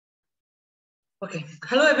Okay,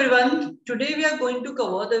 hello everyone. Today we are going to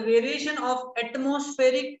cover the variation of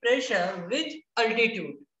atmospheric pressure with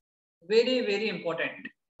altitude. Very important.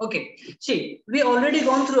 Okay, see, we already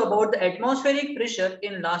gone through about the atmospheric pressure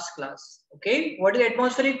in last class. Okay, what is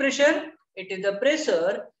atmospheric pressure? It is the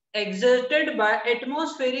pressure exerted by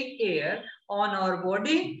atmospheric air on our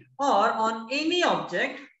body or on any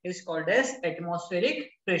object is called as atmospheric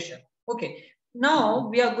pressure. Okay, now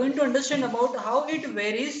we are going to understand about how it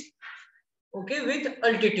varies, okay, with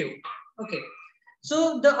altitude. Okay,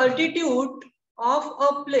 so the altitude of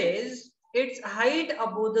a place, its height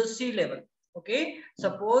above the sea level. Okay,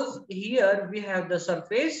 suppose here we have the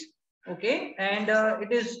surface. Okay, and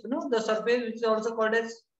it is, the surface which is also called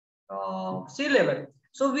as sea level.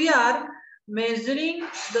 So we are measuring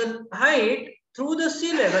the height through the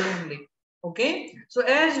sea level only. Okay, so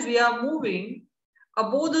as we are moving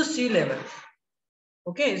above the sea level,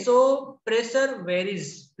 okay, so pressure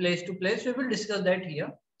varies place to place. We will discuss that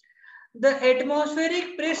here. The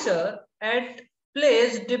atmospheric pressure at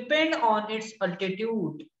place depend on its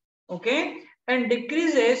altitude, okay, and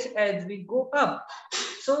decreases as we go up.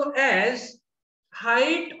 So as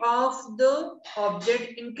height of the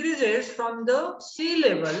object increases from the sea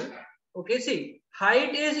level, okay, see,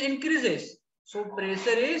 height is increases, so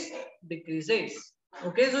pressure is decreases.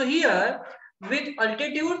 Okay, so here with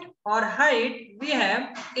altitude or height, we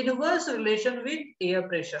have inverse relation with air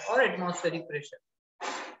pressure or atmospheric pressure.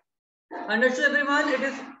 Understood everyone? It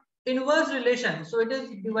is inverse relation. So it is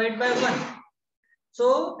divided by 1.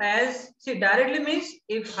 So as, see, directly means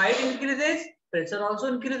if height increases, pressure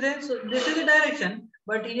also increases. So this is the direction.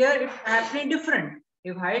 But here it's happening different.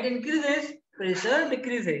 If height increases, pressure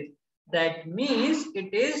decreases. That means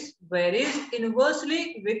it is varies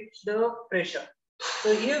inversely with the pressure.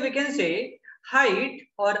 So here we can say height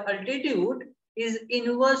or altitude is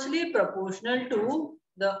inversely proportional to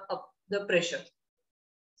the pressure.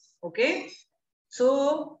 Okay,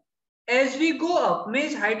 so as we go up,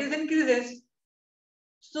 means height is increases.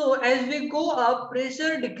 So as we go up,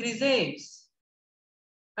 pressure decreases.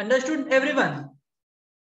 Understood everyone?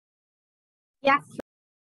 Yes.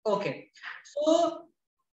 Okay, so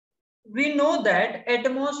we know that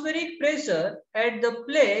atmospheric pressure at the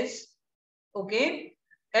place, okay,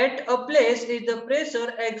 at a place is the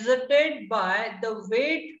pressure exerted by the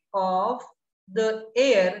weight of the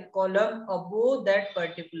air column above that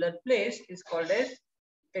particular place is called as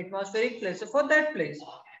atmospheric pressure for that place,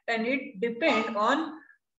 and it depend on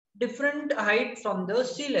different height from the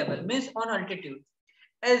sea level, means on altitude.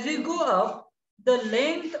 As we go up, the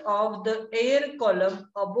length of the air column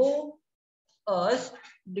above us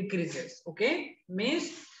decreases. Okay,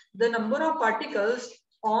 means the number of particles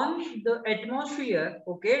on the atmosphere,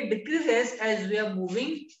 okay, decreases as we are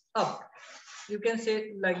moving up. You can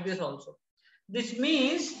say like this also. This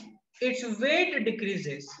means its weight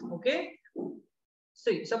decreases. Okay,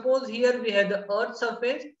 see, suppose here we have the earth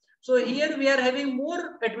surface. So here we are having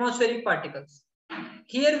more atmospheric particles.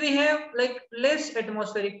 Here we have like less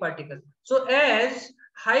atmospheric particles. So as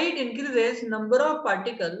height increases, number of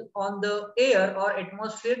particles on the air or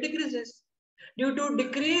atmosphere decreases. Due to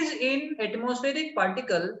decrease in atmospheric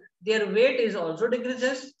particle, their weight is also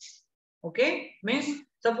decreases. Okay, means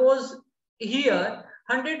suppose here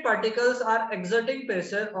 100 particles are exerting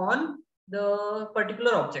pressure on the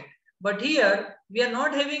particular object, but here we are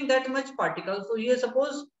not having that much particles. So here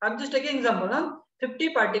suppose I'm just taking example,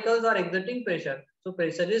 50 particles are exerting pressure. So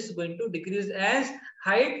pressure is going to decrease as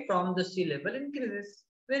height from the sea level increases.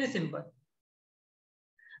 Very simple.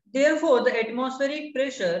 Therefore, the atmospheric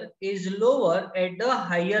pressure is lower at the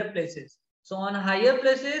higher places. So on higher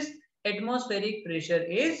places, atmospheric pressure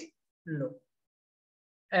is low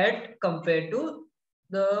at compared to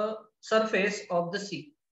the surface of the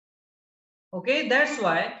sea. Okay, that's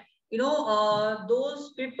why,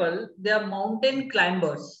 those people, they are mountain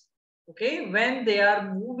climbers. Okay, when they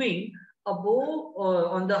are moving above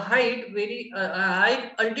on the height, very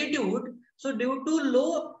high altitude, so due to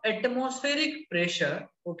low atmospheric pressure,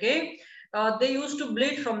 okay, they used to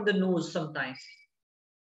bleed from the nose sometimes.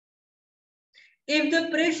 If the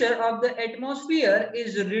pressure of the atmosphere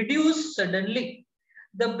is reduced suddenly,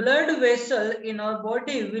 the blood vessel in our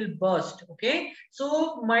body will burst. Okay,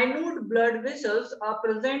 so minute blood vessels are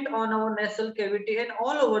present on our nasal cavity and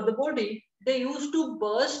all over the body. They used to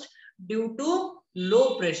burst due to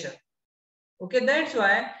low pressure. Okay, that's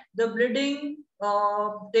why the bleeding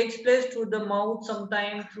takes place through the mouth,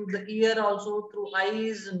 sometimes through the ear, also through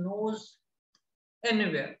eyes, nose,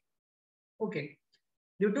 anywhere. Okay,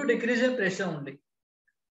 due to decrease in pressure only.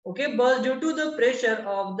 Okay, but due to the pressure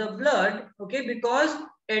of the blood, okay, because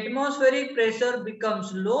atmospheric pressure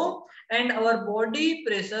becomes low and our body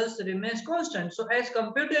pressures remains constant. So as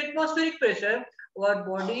compared to atmospheric pressure, our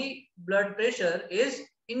body blood pressure is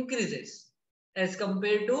increases as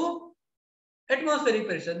compared to atmospheric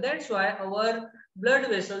pressure. That's why our blood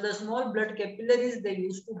vessel, the small blood capillaries, they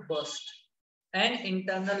used to burst and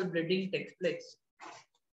internal bleeding takes place.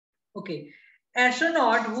 Okay,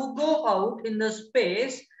 astronauts who go out in the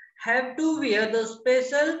space have to wear the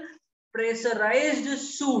special pressurized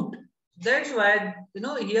suit. That's why,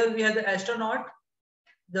 here we have the astronaut,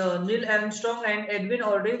 the Neil Armstrong and Edwin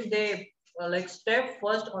Aldrin, they like step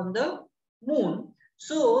first on the moon.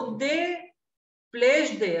 So they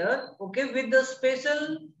placed there, okay, with the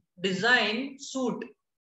special design suit,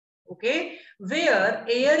 okay, where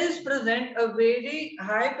air is present a very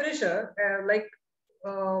high pressure,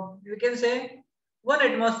 you can say 1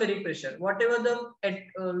 atmospheric pressure. Whatever the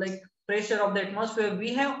like pressure of the atmosphere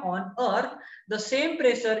we have on Earth, the same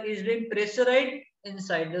pressure is being pressurized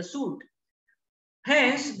inside the suit.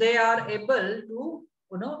 Hence, they are able to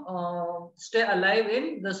stay alive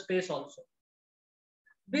in the space also,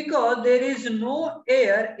 because there is no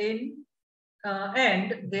air in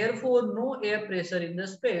and therefore no air pressure in the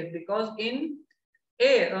space, because in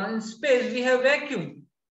air in space we have vacuum,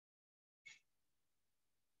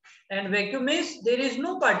 and vacuum means there is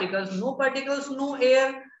no particles, no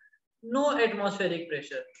air, no atmospheric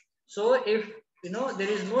pressure. So if there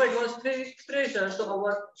is no atmospheric pressure, so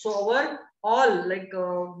our all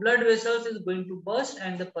blood vessels is going to burst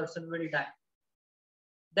and the person will die.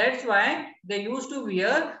 That's why they used to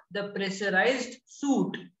wear the pressurized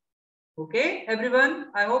suit. Okay, everyone,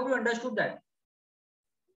 I hope you understood that.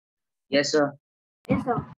 Yes, sir. Yes,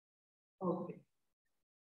 sir. Okay.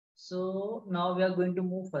 So now we are going to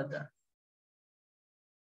move further.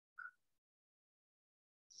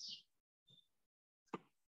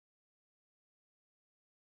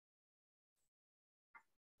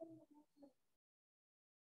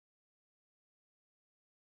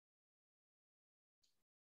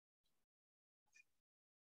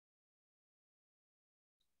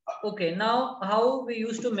 Okay, now how we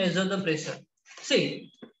used to measure the pressure.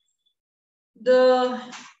 See, the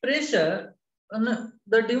pressure,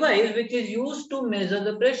 the device which is used to measure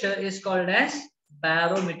the pressure is called as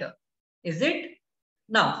barometer. Is it?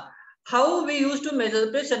 Now, how we used to measure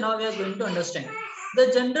the pressure, now we are going to understand.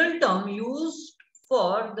 The general term used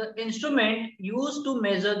for the instrument used to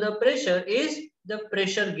measure the pressure is the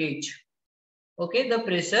pressure gauge. Okay, the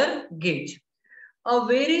pressure gauge. A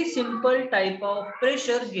very simple type of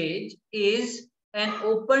pressure gauge is an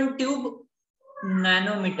open tube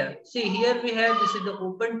manometer. See, here we have, this is the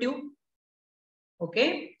open tube.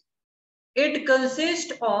 Okay, it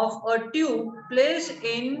consists of a tube placed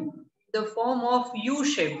in the form of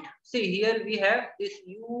U-shaped. See, here we have this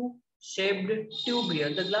U-shaped tube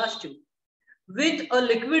here, the glass tube, with a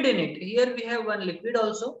liquid in it. Here we have one liquid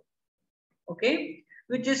also, okay,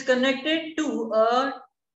 which is connected to a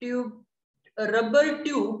tube, a rubber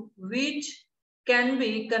tube, which can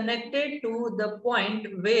be connected to the point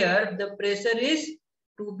where the pressure is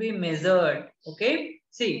to be measured. Okay,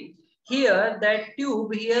 see, here that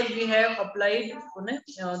tube, here we have applied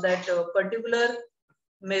that particular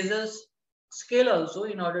measures scale also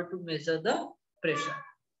in order to measure the pressure.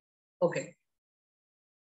 Okay,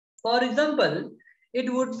 for example,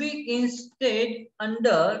 it would be instead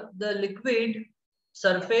under the liquid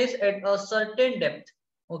surface at a certain depth.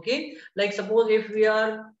 Okay, like suppose if we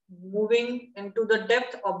are moving into the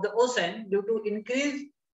depth of the ocean due to increase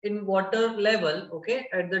in water level, okay,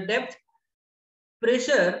 at the depth,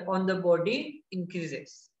 pressure on the body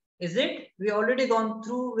increases. Is it? We already gone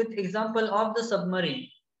through with example of the submarine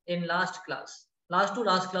in last class, last to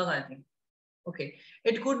last class, I think. Okay,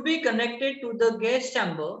 it could be connected to the gas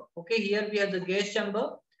chamber. Okay, here we have the gas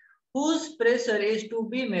chamber whose pressure is to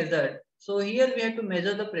be measured. So here we have to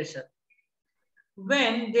measure the pressure.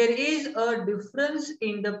 When there is a difference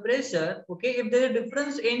in the pressure, okay, if there is a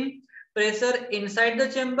difference in pressure inside the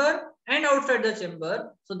chamber and outside the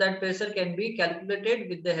chamber, so that pressure can be calculated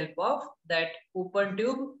with the help of that open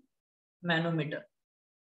tube manometer.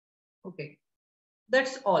 Okay,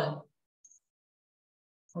 that's all.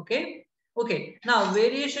 Okay. Okay, now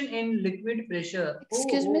variation in liquid pressure.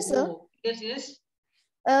 Excuse me, sir. Yes,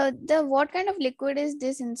 yes. What kind of liquid is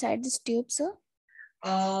this inside this tube, sir?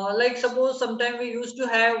 Like suppose sometimes we used to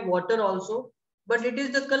have water also, but it is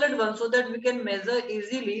the colored one, so that we can measure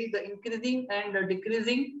easily the increasing and the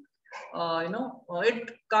decreasing.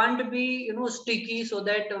 It can't be sticky, so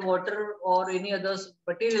that water or any other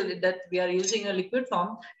material that we are using a liquid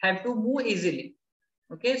form have to move easily.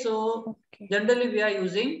 Okay, so Okay. generally we are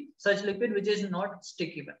using such liquid which is not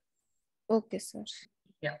sticky one. Okay, sir.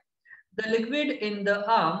 Yeah. The liquid in the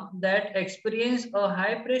arm that experience a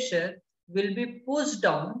high pressure will be pushed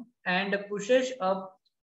down and pushes up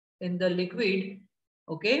in the liquid,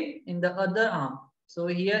 okay, in the other arm. So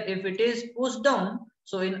here if it is pushed down,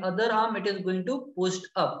 so in other arm it is going to pushed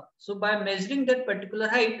up. So by measuring that particular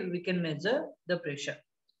height, we can measure the pressure.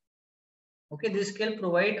 Okay, this scale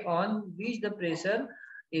provide on which the pressure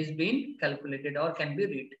is being calculated or can be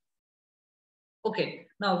read. Okay,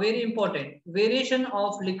 now very important, variation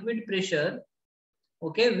of liquid pressure,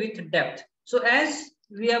 okay, with depth. So as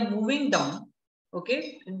we are moving down,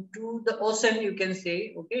 okay, into the ocean, you can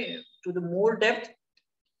say, okay, to the more depth,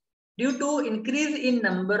 due to increase in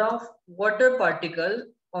number of water particle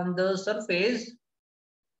on the surface,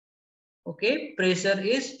 okay, pressure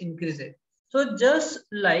is increased. So just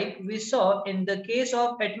like we saw in the case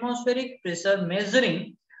of atmospheric pressure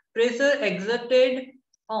measuring, pressure exerted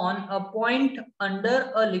on a point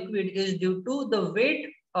under a liquid is due to the weight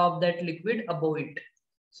of that liquid above it.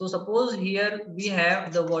 So suppose here we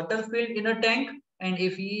have the water filled in a tank, and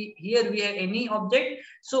if here we have any object,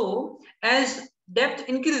 so as depth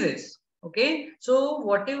increases, okay, so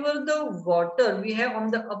whatever the water we have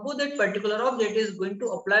on the above that particular object is going to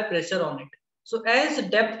apply pressure on it. So as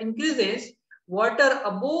depth increases, water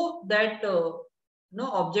above that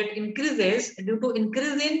object increases. Due to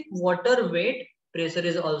increase in water weight, pressure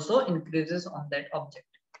is also increases on that object.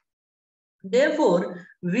 Therefore,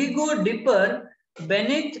 we go deeper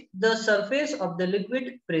beneath the surface of the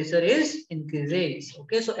liquid, pressure is increases.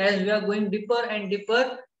 Okay, so as we are going deeper and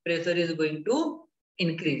deeper, pressure is going to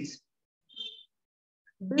increase.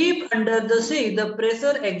 Deep under the sea, the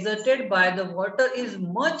pressure exerted by the water is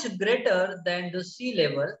much greater than the sea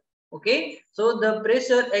level. Okay, so the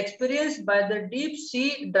pressure experienced by the deep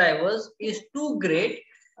sea divers is too great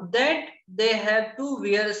that they have to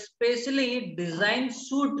wear specially designed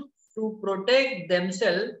suit to protect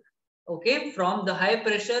themselves, okay, from the high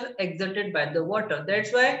pressure exerted by the water.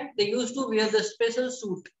 That's why they used to wear the special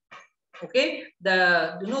suit. Okay,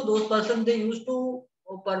 the those persons, they used to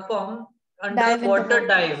perform underwater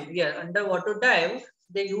dive. Yeah, underwater dive,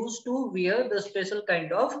 they used to wear the special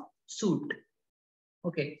kind of suit.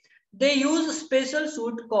 Okay, they use special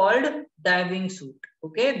suit called diving suit.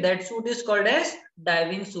 Okay, that suit is called as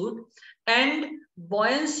diving suit, and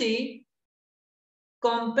buoyancy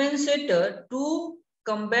compensator to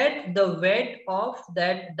combat the weight of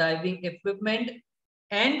that diving equipment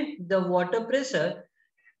and the water pressure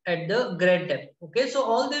at the great depth. Okay, so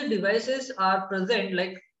all the devices are present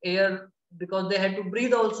like air, because they had to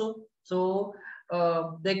breathe also. So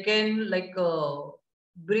they can like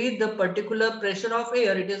breathe the particular pressure of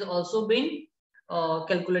air. It is also being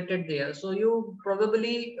calculated there. So you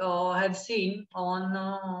probably have seen on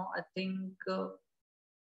I think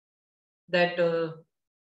that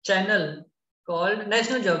channel called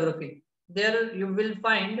National Geography. There you will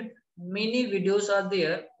find many videos are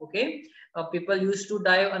there. Okay, people used to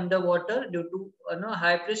dive underwater due to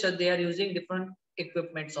high pressure. They are using different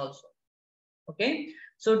equipments also. Okay,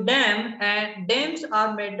 so dams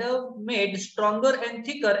are made stronger and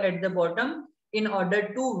thicker at the bottom in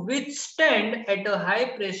order to withstand at a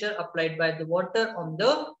high pressure applied by the water on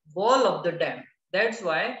the wall of the dam. That's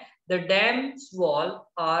why the dam's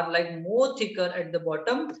wall are like more thicker at the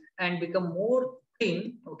bottom and become more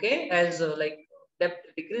thin. Okay, as like depth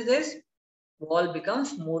decreases, wall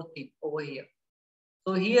becomes more thin over here.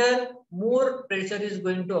 So here more pressure is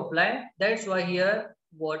going to apply. That's why here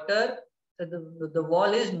water, the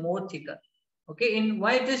wall is more thicker. Okay, in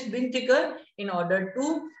why it is being thicker? In order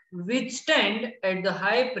to withstand at the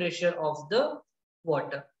high pressure of the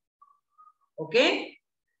water. Okay,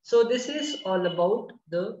 so this is all about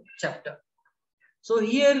the chapter. So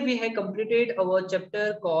here we have completed our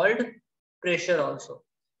chapter called pressure also.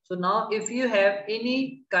 So now if you have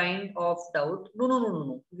any kind of doubt,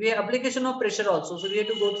 no. We have application of pressure also. So we have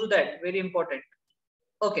to go through that. Very important.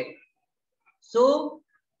 Okay. So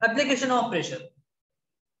application of pressure.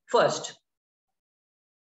 First.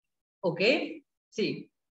 Okay. See.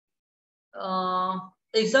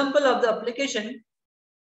 Example of the application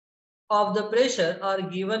of the pressure are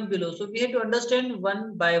given below. So we have to understand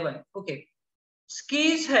one by one. Okay.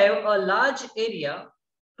 Skis have a large area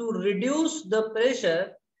to reduce the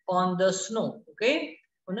pressure on the snow. Okay,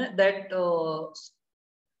 that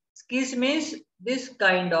skis means this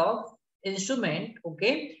kind of instrument.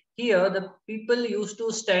 Okay, here the people used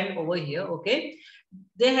to stand over here. Okay,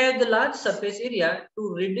 they have the large surface area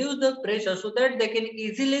to reduce the pressure so that they can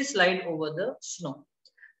easily slide over the snow.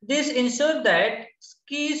 This ensures that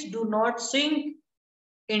skis do not sink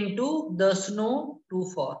into the snow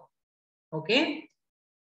too far. Okay.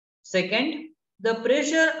 Second, the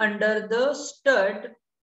pressure under the stud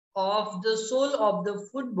of the sole of the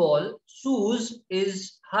football shoes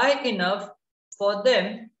is high enough for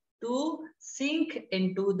them to sink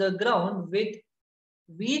into the ground, with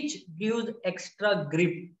which gives extra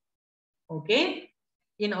grip. Okay,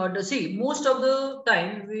 in order, see, most of the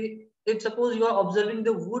time, if suppose you are observing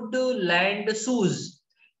the wood land shoes,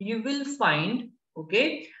 you will find,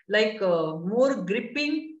 okay, like more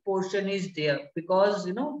gripping portion is there, because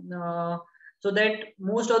so that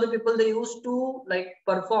most of the people, they used to like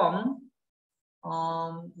perform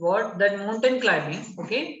what that mountain climbing.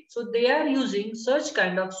 Okay, so they are using such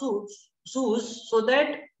kind of shoes so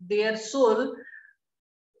that their sole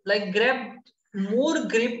like grab more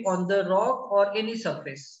grip on the rock or any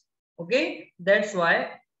surface. Okay, that's why,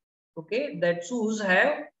 okay, that shoes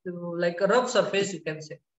have like a rough surface, you can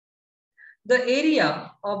say. The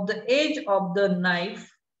area of the edge of the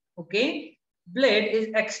knife, okay, blade is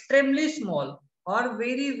extremely small or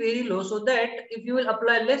very low, so that if you will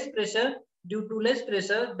apply less pressure, due to less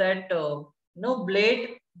pressure, that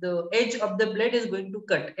blade, the edge of the blade is going to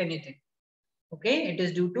cut anything. Okay, it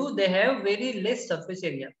is due to they have very less surface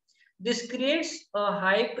area. This creates a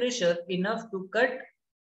high pressure enough to cut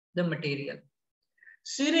the material.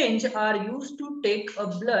 Syringe are used to take a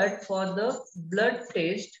blood for the blood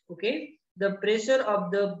test. Okay, the pressure of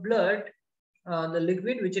the blood, the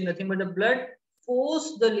liquid, which is nothing but the blood,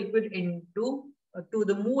 force the liquid into to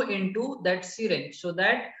the move into that syringe, so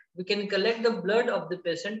that we can collect the blood of the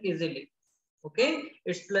patient easily. Okay,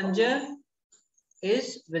 its plunger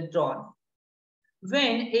is withdrawn.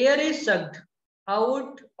 When air is sucked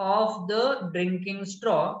out of the drinking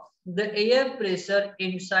straw, the air pressure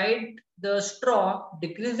inside the straw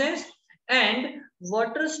decreases and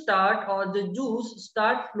water start or the juice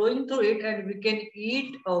start flowing through it, and we can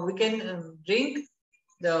eat or we can drink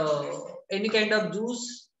the any kind of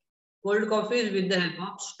juice, cold coffee with the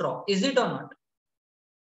help of straw. Is it or not?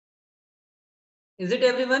 Is it,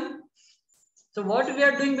 everyone? So what we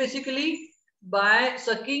are doing basically, by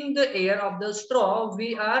sucking the air of the straw,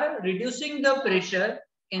 we are reducing the pressure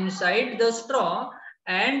inside the straw,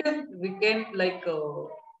 and we can like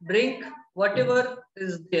drink whatever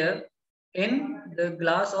is there in the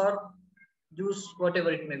glass or juice,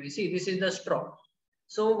 whatever it may be. See, this is the straw.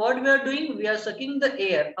 So what we are doing, we are sucking the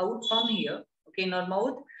air out from here, okay, in our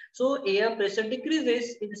mouth. So air pressure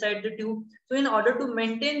decreases inside the tube. So in order to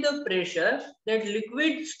maintain the pressure, that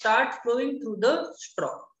liquid starts flowing through the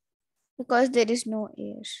straw. Because there is no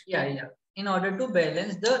air. Yeah. In order to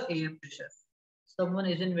balance the air pressure. Someone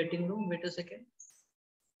is in waiting room. Wait a second.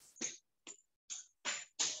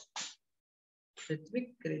 Ritvik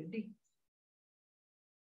Reddy.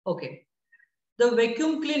 Okay. The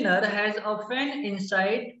vacuum cleaner has a fan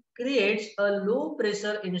inside, creates a low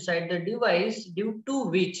pressure inside the device, due to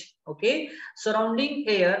which, okay, surrounding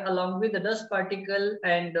air along with the dust particle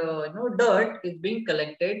and dirt is being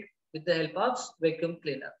collected with the help of vacuum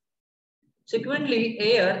cleaner. Subsequently,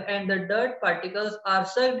 air and the dirt particles are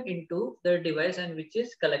sucked into the device and which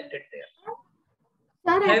is collected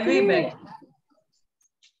there. Sir,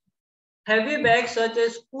 Heavy bags such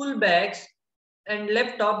as school bags and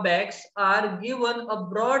laptop bags are given a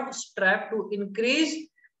broad strap to increase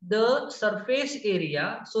the surface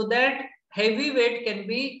area, so that heavy weight can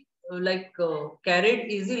be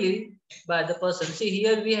carried easily by the person. See,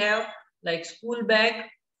 here we have like school bag,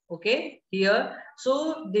 okay, here.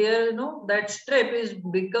 So there, that strap is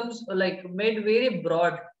becomes like made very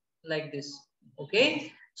broad like this,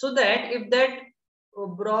 okay, so that if that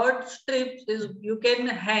broad strip is, you can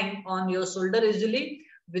hang on your shoulder easily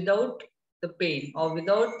without the pain or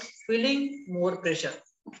without feeling more pressure.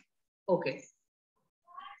 Okay,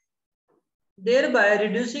 thereby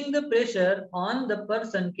reducing the pressure on the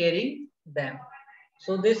person carrying them.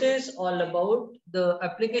 So this is all about the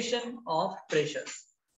application of pressure.